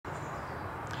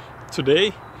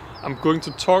Today I'm going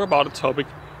to talk about a topic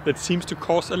that seems to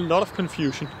cause a lot of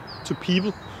confusion to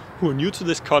people who are new to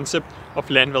this concept of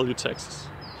land value taxes.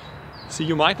 See,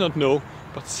 you might not know,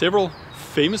 but several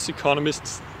famous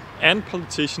economists and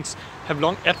politicians have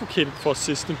long advocated for a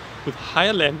system with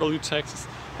higher land value taxes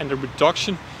and a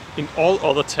reduction in all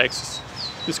other taxes.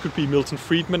 This could be Milton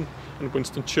Friedman and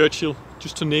Winston Churchill,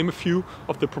 just to name a few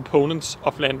of the proponents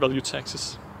of land value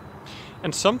taxes.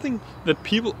 And something that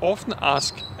people often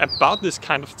ask about this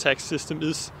kind of tax system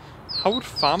is, how would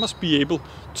farmers be able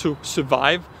to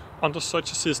survive under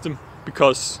such a system?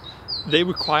 Because they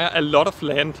require a lot of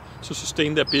land to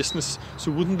sustain their business,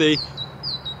 so wouldn't they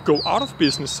go out of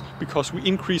business because we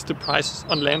increase the prices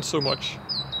on land so much?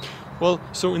 Well,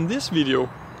 so in this video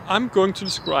I'm going to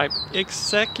describe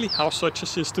exactly how such a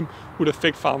system would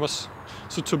affect farmers.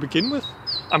 So to begin with,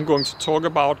 I'm going to talk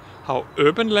about how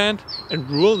urban land and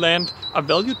rural land are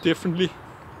valued differently.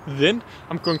 Then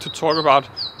I'm going to talk about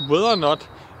whether or not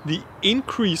the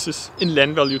increases in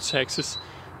land value taxes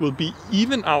will be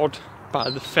evened out by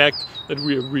the fact that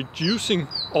we are reducing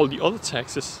all the other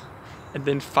taxes. And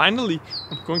then finally,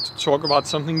 I'm going to talk about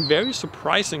something very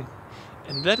surprising,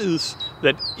 and that is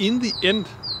that in the end,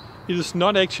 it is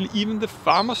not actually even the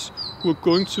farmers who are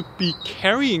going to be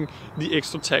carrying the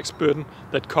extra tax burden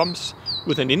that comes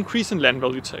with an increase in land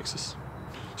value taxes.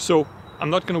 So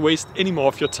I'm not going to waste any more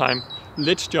of your time.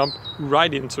 Let's jump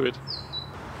right into it.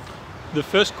 The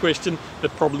first question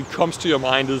that probably comes to your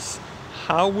mind is,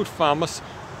 how would farmers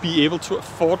be able to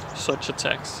afford such a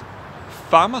tax?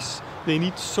 Farmers, they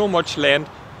need so much land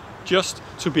just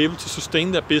to be able to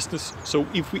sustain their business. So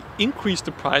if we increase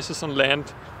the prices on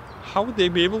land, how would they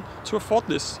be able to afford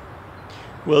this?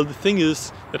 Well, the thing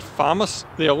is that farmers,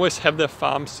 they always have their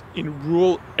farms in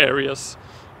rural areas,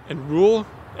 and rural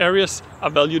areas are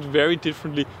valued very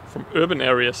differently from urban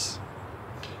areas.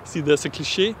 See, there's a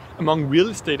cliche among real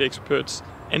estate experts,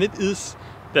 and it is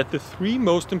that the three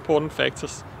most important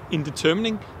factors in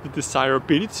determining the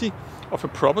desirability of a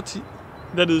property,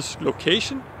 that is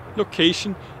location,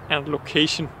 location and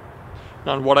location.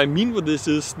 Now, what I mean with this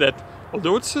is that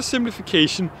although it's a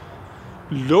simplification,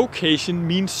 location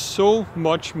means so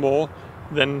much more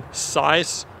than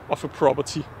size of a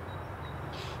property.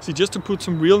 See, just to put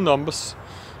some real numbers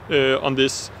on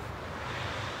this,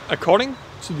 according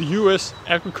to the US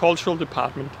Agricultural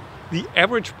Department, the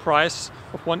average price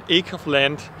of 1 acre of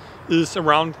land is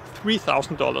around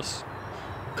 $3,000.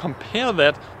 Compare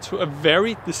that to a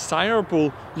very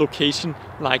desirable location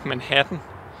like Manhattan.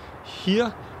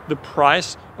 Here, the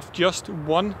price of just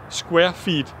 1 square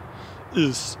feet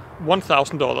is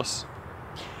 $1,000.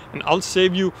 And I'll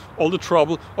save you all the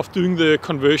trouble of doing the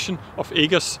conversion of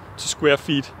acres to square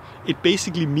feet. It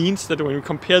basically means that when we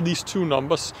compare these two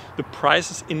numbers, the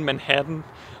prices in Manhattan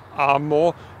are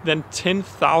more than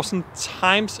 10,000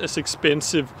 times as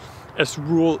expensive as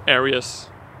rural areas.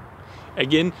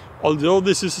 Again, although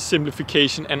this is a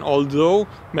simplification, and although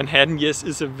Manhattan, yes,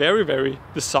 is a very, very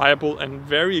desirable and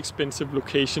very expensive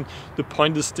location, the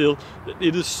point is still that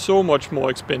it is so much more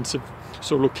expensive.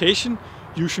 So location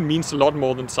usually means a lot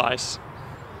more than size.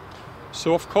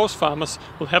 So of course farmers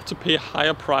will have to pay a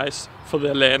higher price for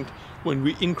their land when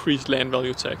we increase land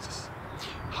value taxes.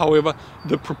 However,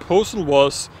 the proposal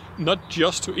was not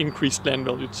just to increase land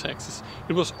value taxes,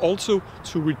 it was also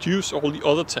to reduce all the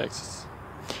other taxes.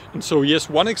 And so yes,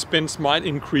 one expense might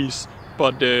increase,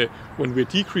 but when we're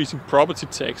decreasing property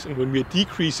tax and when we're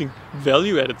decreasing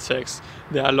value-added tax,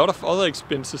 there are a lot of other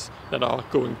expenses that are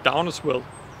going down as well.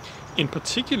 In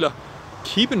particular,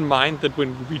 keep in mind that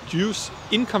when we reduce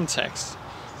income tax,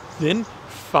 then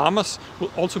farmers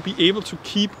will also be able to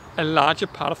keep a larger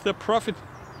part of their profit.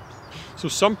 So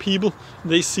some people,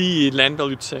 they see land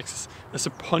value taxes as a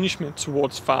punishment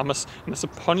towards farmers and as a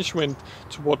punishment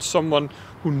towards someone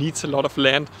who needs a lot of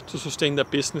land to sustain their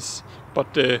business.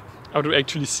 But I would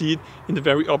actually see it in the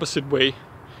very opposite way,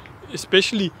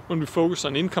 especially when we focus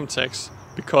on income tax,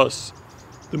 because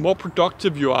the more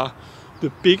productive you are, the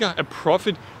bigger a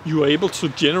profit you are able to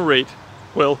generate.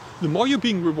 Well, the more you're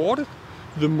being rewarded,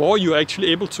 the more you're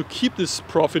actually able to keep this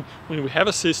profit when we have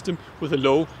a system with a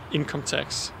low income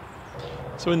tax.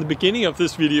 So in the beginning of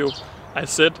this video, I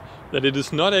said that it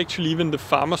is not actually even the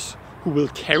farmers who will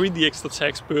carry the extra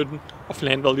tax burden of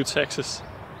land value taxes.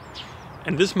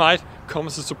 And this might come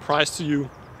as a surprise to you,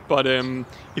 but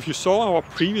if you saw our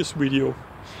previous video,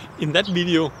 in that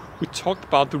video we talked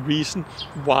about the reason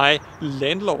why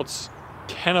landlords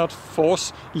cannot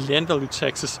force land value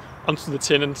taxes onto the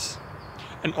tenants.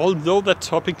 And although that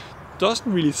topic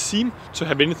doesn't really seem to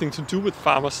have anything to do with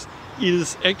farmers, it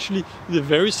is actually the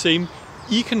very same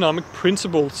economic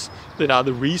principles that are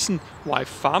the reason why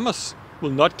farmers will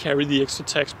not carry the extra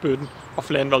tax burden of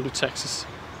land value taxes.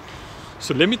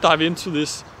 So let me dive into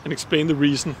this and explain the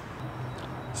reason.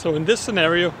 So in this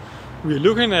scenario, we are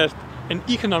looking at an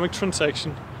economic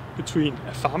transaction between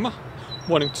a farmer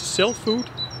wanting to sell food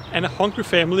and a hungry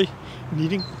family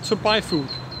needing to buy food.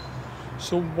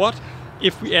 So what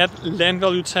if we add land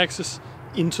value taxes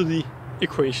into the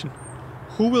equation?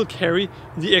 Who will carry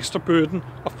the extra burden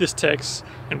of this tax,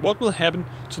 and what will happen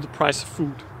to the price of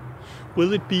food?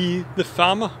 Will it be the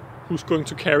farmer who's going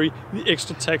to carry the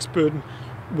extra tax burden?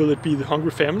 Will it be the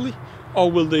hungry family,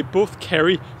 or will they both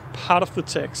carry part of the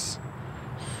tax?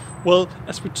 Well,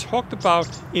 as we talked about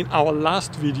in our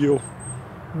last video,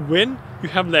 when you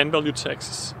have land value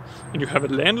taxes and you have a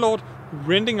landlord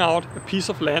renting out a piece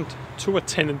of land to a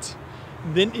tenant,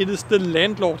 then it is the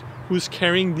landlord who is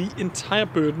carrying the entire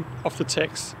burden of the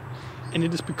tax. And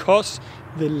it is because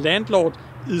the landlord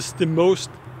is the most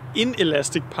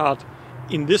inelastic part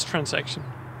in this transaction.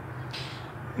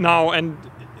 Now, and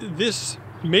this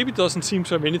maybe doesn't seem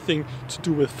to have anything to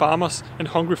do with farmers and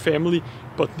hungry family,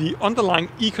 but the underlying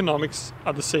economics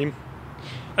are the same.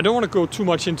 I don't want to go too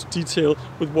much into detail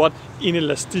with what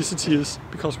inelasticity is,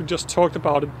 because we just talked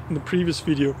about it in the previous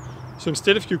video. So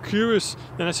instead, if you're curious,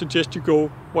 then I suggest you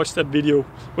go watch that video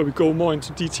where we go more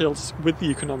into details with the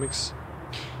economics.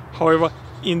 However,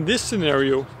 in this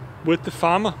scenario, with the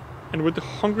farmer and with the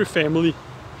hungry family,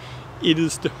 it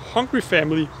is the hungry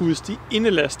family who is the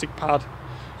inelastic part,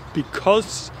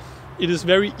 because it is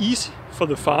very easy for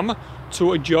the farmer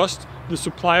to adjust the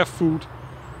supply of food,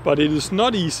 but it is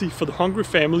not easy for the hungry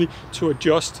family to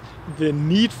adjust the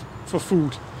need for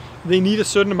food. They need a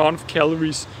certain amount of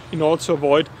calories in order to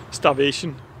avoid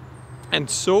starvation. And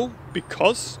so,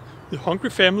 because the hungry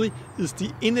family is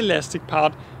the inelastic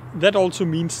part, that also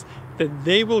means that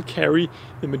they will carry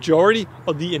the majority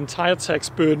of the entire tax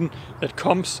burden that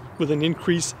comes with an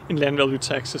increase in land value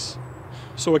taxes.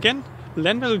 So again,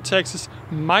 land value taxes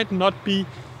might not be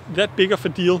that big of a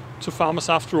deal to farmers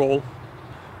after all.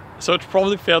 So it's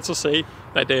probably fair to say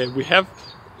that we have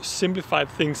simplified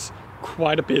things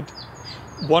quite a bit.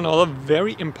 One other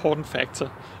very important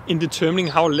factor in determining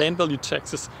how land value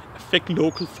taxes affect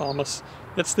local farmers,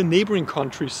 that's the neighboring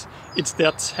countries. It's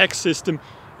their tax system,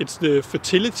 it's the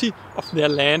fertility of their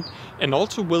land, and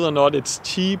also whether or not it's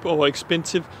cheap or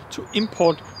expensive to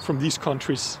import from these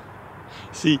countries.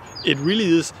 See, it really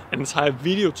is an entire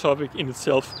video topic in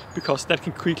itself, because that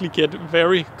can quickly get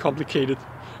very complicated.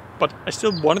 But I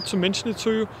still wanted to mention it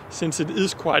to you, since it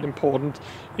is quite important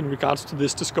in regards to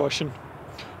this discussion.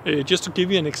 Just to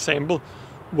give you an example,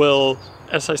 well,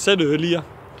 as I said earlier,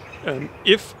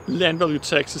 if land value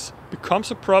taxes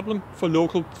becomes a problem for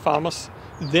local farmers,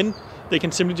 then they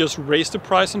can simply just raise the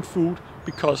price on food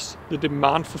because the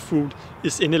demand for food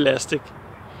is inelastic.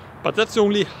 But that's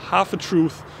only half a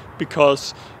truth,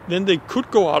 because then they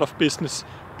could go out of business,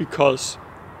 because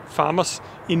farmers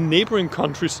in neighboring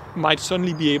countries might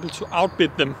suddenly be able to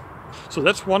outbid them. So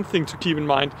that's one thing to keep in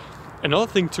mind. Another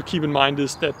thing to keep in mind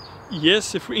is that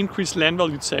yes, if we increase land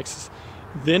value taxes,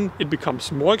 then it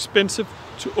becomes more expensive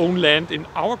to own land in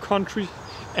our country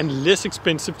and less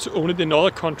expensive to own it in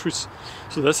other countries.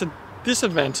 So that's a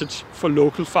disadvantage for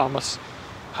local farmers.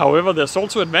 However, there's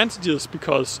also advantages,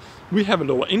 because we have a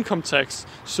lower income tax.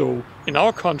 So in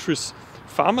our countries,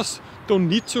 farmers don't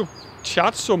need to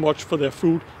charge so much for their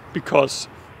food, because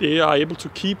they are able to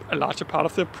keep a larger part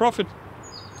of their profit.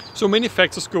 So many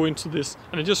factors go into this,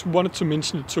 and I just wanted to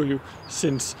mention it to you,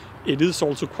 since it is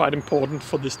also quite important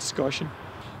for this discussion.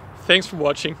 Thanks for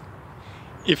watching.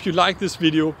 If you like this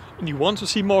video and you want to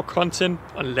see more content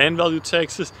on land value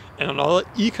taxes and on other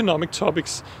economic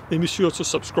topics, then be sure to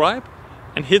subscribe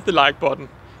and hit the like button.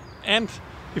 And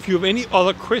if you have any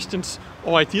other questions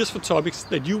or ideas for topics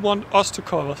that you want us to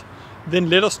cover, then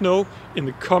let us know in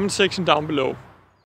the comment section down below.